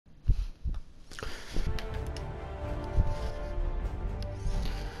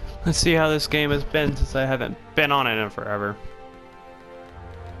Let's see how this game has been since I haven't been on it in forever.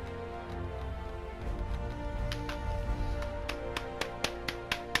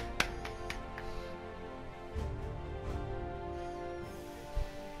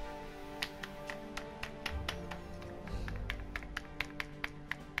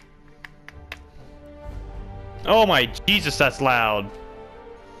 Oh my Jesus, that's loud.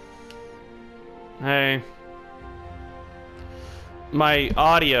 Hey. My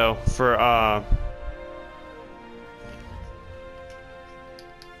audio for,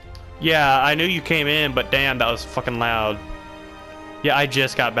 yeah, I knew you came in, but damn, that was fucking loud. Yeah, I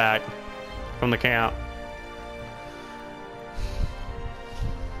just got back from the camp.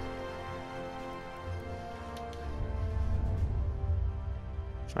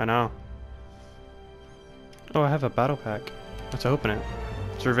 I know. Oh, I have a battle pack. Let's open it.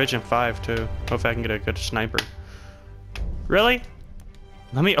 It's Revision 5 too. Hope I can get a good sniper. Really?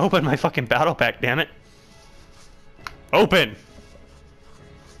 Let me open my fucking battle pack, damn it. Open!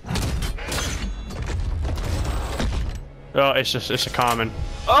 Oh, it's a common.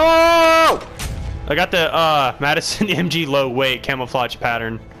 Oh! I got the Madison MG low weight camouflage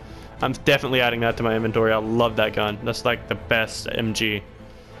pattern. I'm definitely adding that to my inventory. I love that gun. That's like the best MG.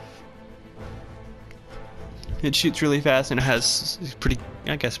 It shoots really fast and it has pretty,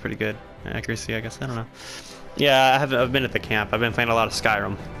 I guess, pretty good accuracy. I guess I don't know. Yeah, I've been at the camp. I've been playing a lot of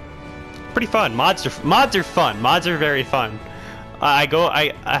Skyrim. Pretty fun. Mods are fun. Mods are very fun. I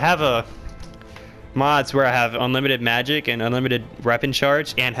have a mods where I have unlimited magic and unlimited weapon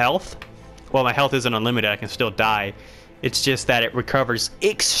charge and health. Well, my health isn't unlimited. I can still die. It's just that it recovers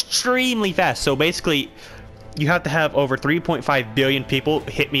extremely fast. So basically, you have to have over 3.5 billion people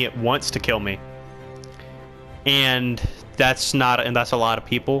hit me at once to kill me. And that's a lot of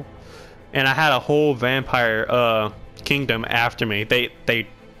people. And I had a whole vampire kingdom after me. They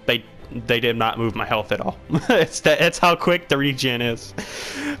did not move my health at all. It's how quick the regen is.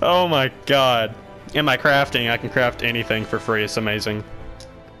 Oh my god. In my crafting, I can craft anything for free. It's amazing.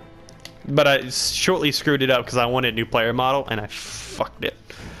 But I shortly screwed it up because I wanted a new player model and I fucked it.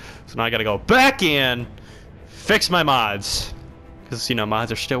 So now I gotta go back in, fix my mods. Because, you know,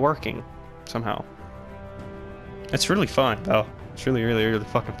 mods are still working somehow. It's really fun, though. It's really, really, really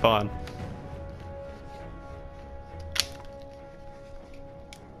fucking fun.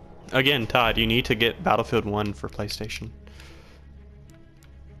 Again, Todd, you need to get Battlefield 1 for PlayStation.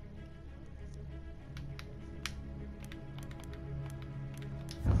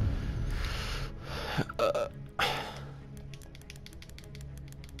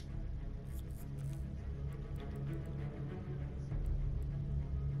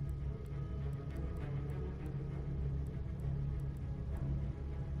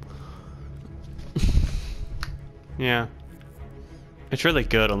 Yeah. It's really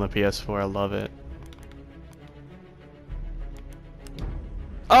good on the PS4. I love it.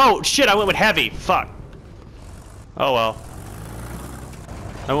 Oh, shit, I went with heavy. Fuck. Oh, well.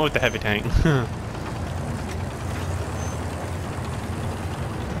 I went with the heavy tank.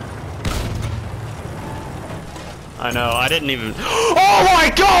 I know, I didn't even... Oh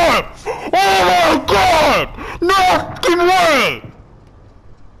my god! Oh my god! No fucking way!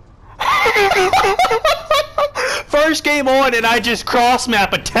 First game on and I just cross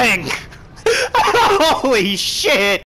map a tank. Holy shit.